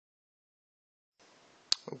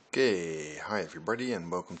Okay, hi everybody and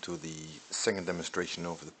welcome to the second demonstration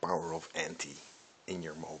of the power of anti in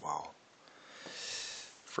your mobile.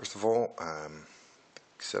 First of all,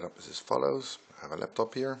 setup is as follows. I have a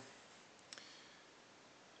laptop here,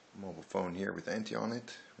 mobile phone here with anti on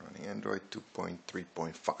it, running Android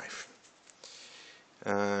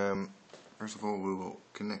 2.3.5. First of all, we will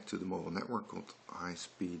connect to the mobile network called High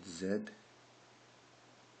Speed Z.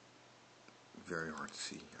 Very hard to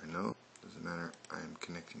see, I know. Doesn't matter, I am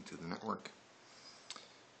connecting to the network.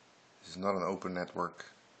 This is not an open network.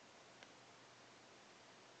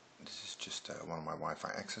 This is just one of my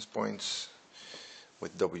Wi-Fi access points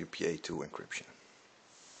with WPA2 encryption.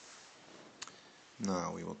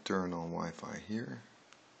 Now we will turn on Wi-Fi here.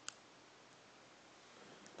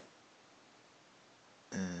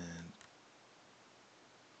 And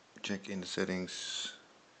check in the settings.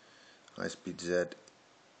 High Speed Z.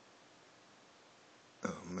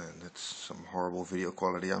 Oh man, that's some horrible video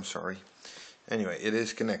quality, I'm sorry. Anyway, it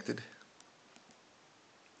is connected.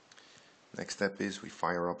 Next step is we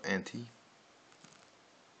fire up anti.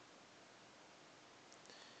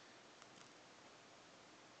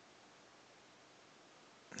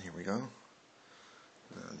 Here we go.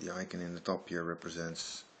 The icon in the top here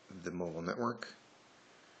represents the mobile network.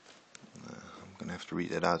 I'm gonna have to read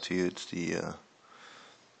that out to you. It's the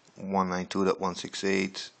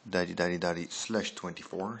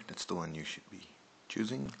 192.168./24. That's the one you should be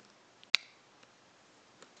choosing.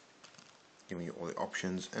 Giving you all the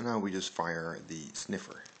options, and now we just fire the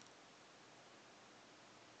sniffer.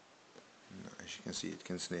 Now, as you can see, it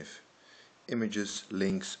can sniff images,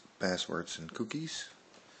 links, passwords and cookies.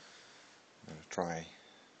 I'm going to try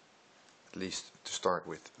at least to start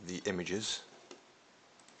with the images.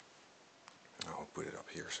 I'll put it up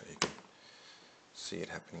here so you can see it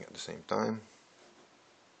happening at the same time.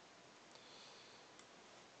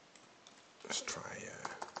 Let's try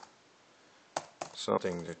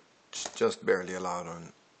something that's just barely allowed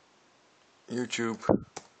on YouTube,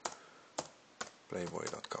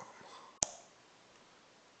 playboy.com.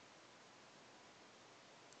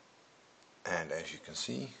 And as you can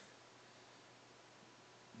see,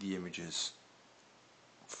 the images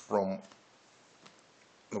from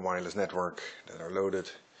the wireless network that are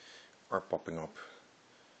loaded are popping up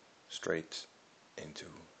straight into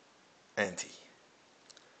anti.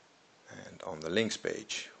 And on the links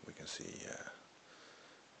page we can see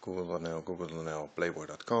Google.nl, Google.nl,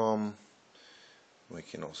 playboy.com. We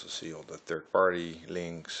can also see all the third-party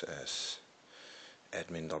links as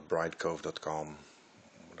admin.brightcove.com,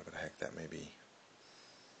 whatever the heck that may be.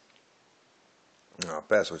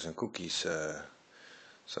 Passwords and cookies.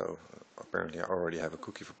 So apparently I already have a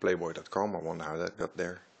cookie for playboy.com. I wonder how that got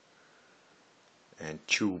there. And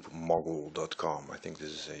tubemoggle.com. I think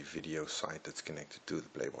this is a video site that's connected to the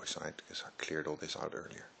Playboy site because I cleared all this out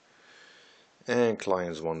earlier. And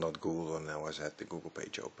clients1.google.nl has had the Google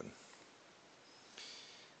page open.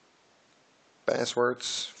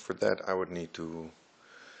 Passwords, for that I would need to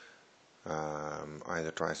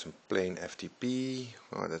either try some plain FTP,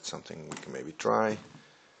 or that's something we can maybe try.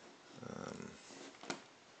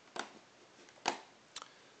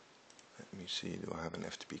 Let me see, do I have an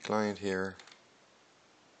FTP client here?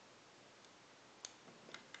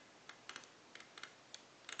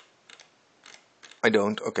 I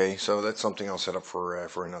don't. Okay, so that's something I'll set up for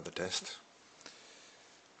another test.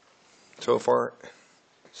 So far,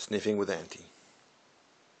 sniffing with anti.